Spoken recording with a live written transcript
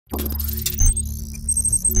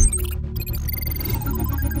The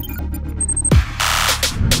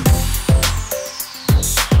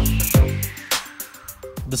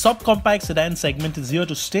subcompact sedan segment is here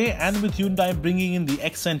to stay, and with Hyundai bringing in the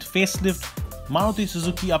Accent facelift, Maruti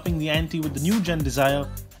Suzuki upping the ante with the new gen Dzire,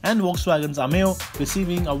 and Volkswagen's Amaze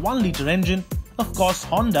receiving a 1-litre engine, of course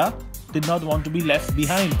Honda did not want to be left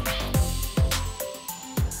behind.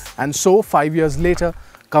 And so 5 years later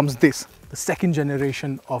comes this, the second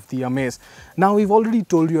generation of the Amaze. Now we've already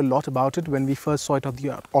told you a lot about it when we first saw it at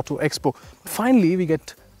the Auto Expo. Finally we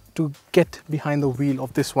get to get behind the wheel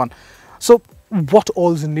of this one. So what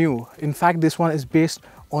all's new? In fact, this one is based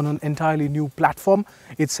on an entirely new platform.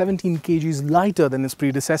 It's 17 kgs lighter than its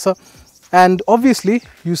predecessor. And obviously,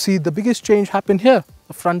 you see the biggest change happened here.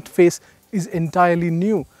 The front face is entirely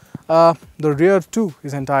new. The rear too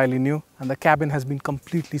is entirely new, and the cabin has been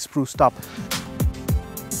completely spruced up.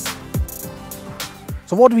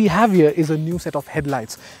 So what we have here is a new set of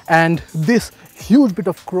headlights, and this huge bit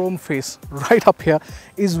of chrome face right up here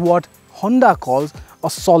is what Honda calls a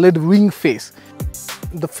solid wing face.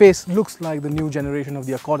 The face looks like the new generation of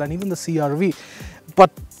the Accord and even the CR-V,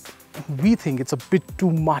 but we think it's a bit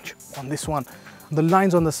too much on this one. The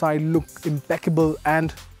lines on the side look impeccable,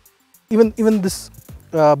 and even this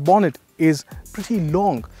bonnet is pretty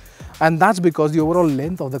long, and that's because the overall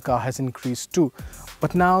length of the car has increased too.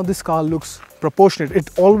 But now this car looks proportionate.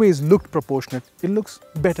 It always looked proportionate. It looks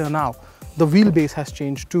better now. The wheelbase has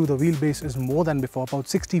changed too. The wheelbase is more than before, about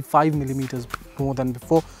 65 millimeters more than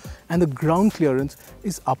before, and the ground clearance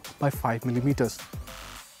is up by 5 millimeters.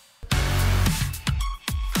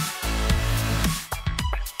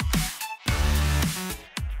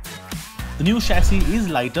 The new chassis is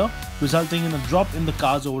lighter, resulting in a drop in the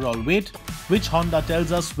car's overall weight, which Honda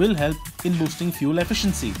tells us will help in boosting fuel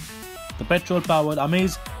efficiency. The petrol-powered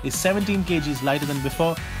Amaze is 17 kgs lighter than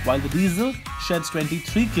before, while the diesel sheds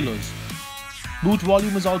 23 kilos. Boot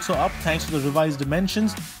volume is also up thanks to the revised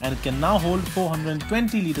dimensions, and it can now hold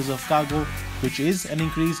 420 litres of cargo, which is an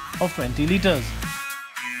increase of 20 litres.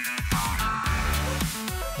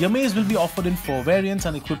 The Amaze will be offered in 4 variants,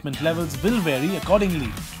 and equipment levels will vary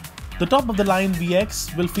accordingly. The top-of-the-line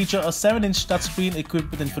VX will feature a 7-inch touchscreen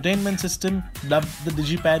equipped with infotainment system dubbed the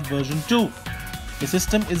DigiPad version 2. The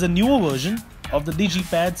system is a newer version of the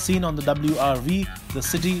DigiPad seen on the WRV, the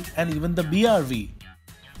City and even the BRV.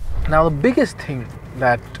 Now the biggest thing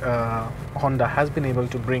that Honda has been able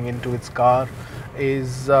to bring into its car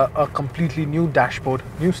is a completely new dashboard,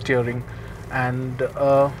 new steering, and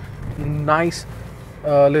a nice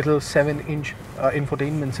little 7-inch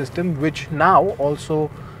infotainment system, which now also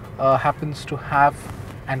happens to have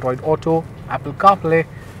Android Auto, Apple CarPlay,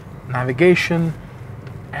 navigation,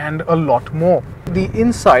 and a lot more. The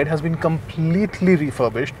inside has been completely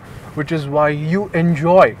refurbished, which is why you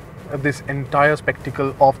enjoy this entire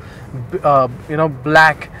spectacle of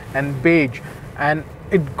black and beige, and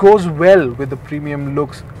it goes well with the premium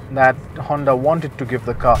looks that Honda wanted to give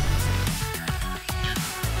the car.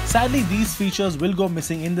 Sadly, these features will go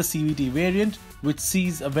missing in the CVT variant, which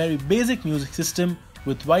sees a very basic music system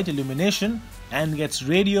with white illumination and gets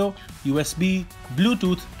radio, USB,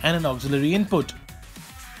 Bluetooth and an auxiliary input.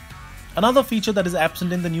 Another feature that is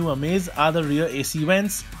absent in the new Amaze are the rear AC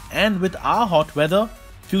vents, and with our hot weather,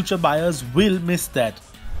 future buyers will miss that.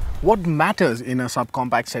 What matters in a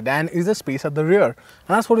subcompact sedan is the space at the rear, and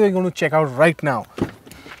that's what we're going to check out right now.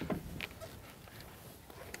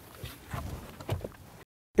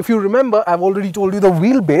 If you remember, I've already told you the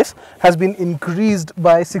wheelbase has been increased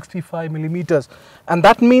by 65 millimeters, and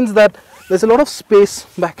that means that there's a lot of space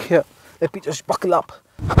back here. Let me just buckle up.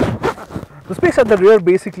 The space at the rear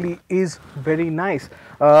basically is very nice.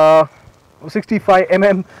 65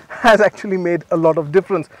 mm has actually made a lot of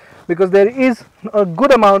difference, because there is a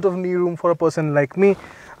good amount of knee room for a person like me.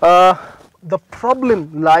 The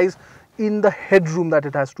problem lies in the headroom that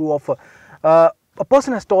it has to offer. A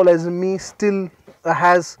person as tall as me still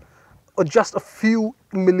has just a few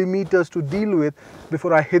millimeters to deal with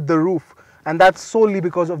before I hit the roof, and that's solely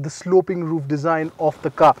because of the sloping roof design of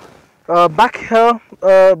the car. Back here,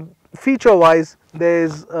 feature wise,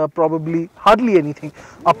 there's probably hardly anything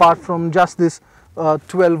apart from just this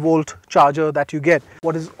 12-volt charger that you get.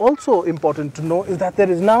 What is also important to know is that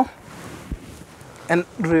there is now an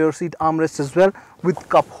rear seat armrest as well with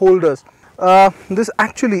cup holders. This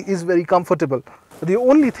actually is very comfortable. The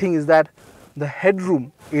only thing is that the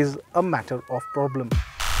headroom is a matter of problem.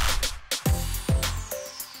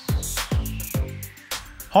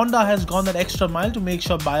 Honda has gone that extra mile to make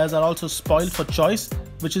sure buyers are also spoiled for choice,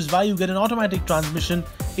 which is why you get an automatic transmission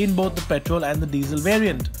in both the petrol and the diesel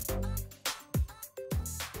variant.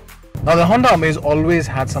 Now the Honda Amaze always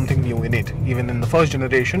had something new in it. Even in the first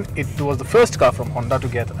generation, it was the first car from Honda to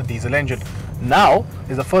get a diesel engine. Now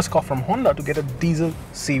is the first car from Honda to get a diesel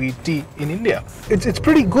CVT in India. It's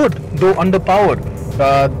pretty good, though underpowered.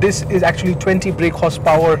 This is actually 20 brake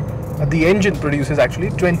horsepower. The engine produces actually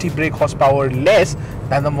 20 brake horsepower less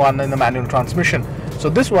than the one in the manual transmission. So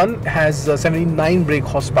this one has 79 brake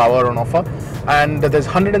horsepower on offer, and there's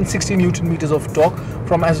 160 Newton meters of torque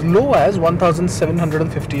from as low as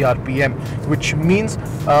 1750 RPM, which means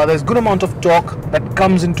there's good amount of torque that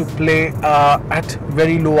comes into play at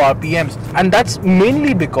very low RPMs, and that's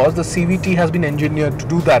mainly because the CVT has been engineered to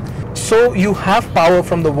do that. So you have power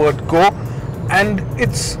from the word go, and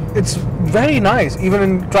it's very nice. Even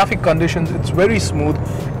in traffic conditions, it's very smooth.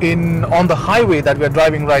 On the highway that we're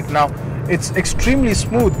driving right now, it's extremely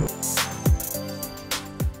smooth.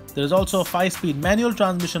 There is also a 5-speed manual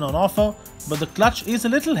transmission on offer, but the clutch is a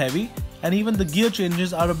little heavy and even the gear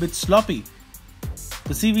changes are a bit sloppy.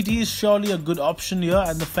 The CVT is surely a good option here,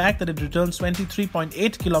 and the fact that it returns 23.8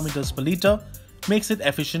 km per litre makes it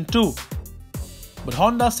efficient too. But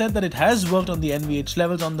Honda said that it has worked on the NVH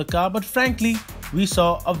levels on the car, but frankly, we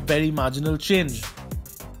saw a very marginal change.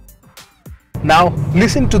 Now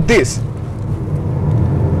listen to this.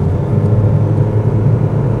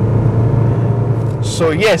 So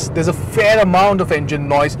yes, there's a fair amount of engine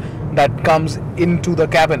noise that comes into the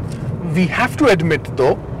cabin. We have to admit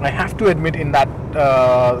though, I have to admit in that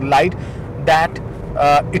light that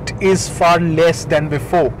it is far less than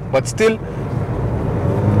before, but still,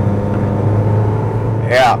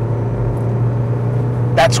 yeah,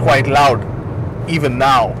 that's quite loud even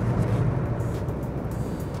now.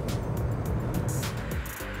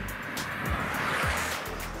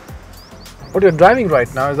 What you're driving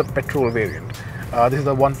right now is a petrol variant. This is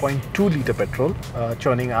a 1.2 litre petrol,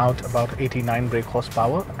 churning out about 89 brake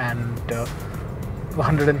horsepower and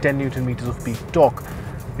 110 Newton meters of peak torque.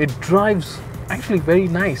 It drives actually very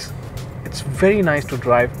nice. It's very nice to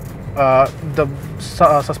drive. The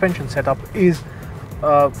suspension setup is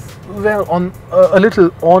well, on a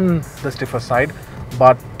little on the stiffer side,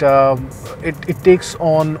 but it takes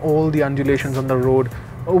on all the undulations on the road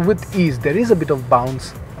with ease. There is a bit of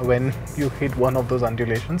bounce when you hit one of those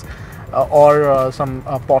undulations or some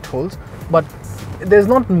potholes, but there's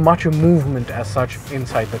not much movement as such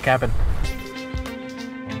inside the cabin.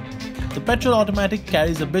 The petrol automatic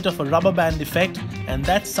carries a bit of a rubber band effect, and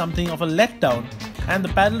that's something of a letdown, and the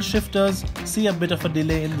paddle shifters see a bit of a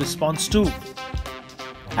delay in response too.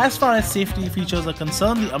 As far as safety features are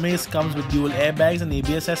concerned, the Amaze comes with dual airbags and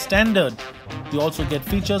ABS as standard. You also get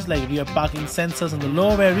features like rear parking sensors in the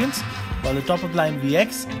lower variants, while the top of the line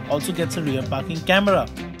VX also gets a rear parking camera.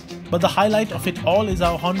 But the highlight of it all is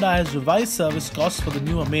how Honda has revised service costs for the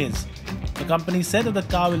new Amaze. The company said that the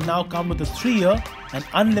car will now come with a 3-year and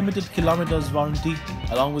unlimited kilometers warranty,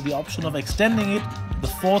 along with the option of extending it to the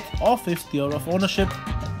 4th or 5th year of ownership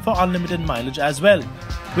for unlimited mileage as well,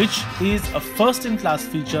 which is a first-in-class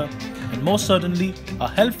feature and most certainly a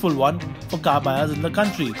helpful one for car buyers in the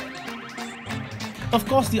country. Of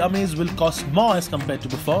course, the Amaze will cost more as compared to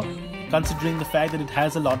before, considering the fact that it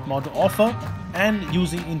has a lot more to offer, and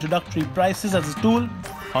using introductory prices as a tool,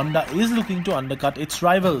 Honda is looking to undercut its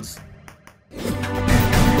rivals.